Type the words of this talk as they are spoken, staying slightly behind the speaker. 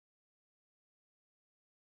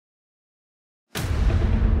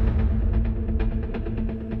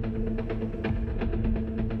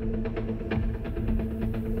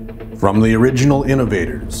From the original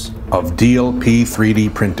innovators of DLP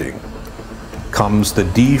 3D printing comes the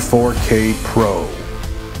D4K PRO,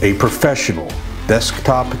 a professional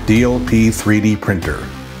desktop DLP 3D printer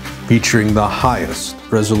featuring the highest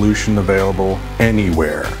resolution available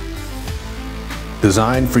anywhere.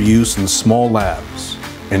 Designed for use in small labs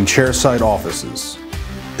and chairside offices,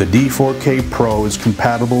 the D4K PRO is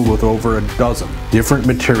compatible with over a dozen different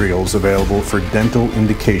materials available for dental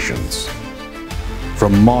indications,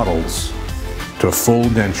 from models to full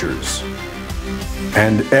dentures,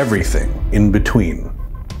 and everything in between.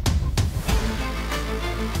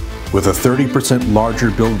 With a 30% larger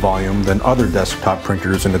build volume than other desktop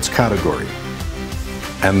printers in its category,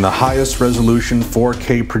 and the highest resolution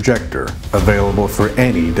 4K projector available for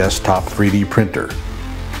any desktop 3D printer,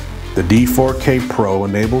 the D4K PRO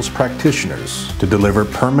enables practitioners to deliver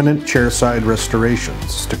permanent chairside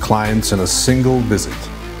restorations to clients in a single visit,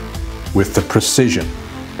 with the precision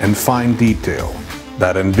and fine detail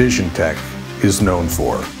that EnvisionTEC is known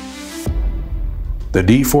for. The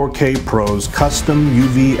D4K PRO's custom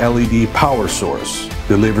UV LED power source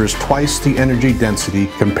delivers twice the energy density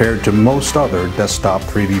compared to most other desktop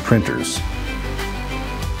 3D printers.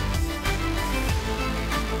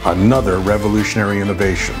 Another revolutionary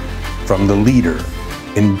innovation from the leader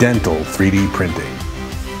in dental 3D printing.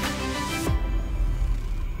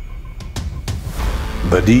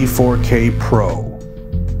 The D4K PRO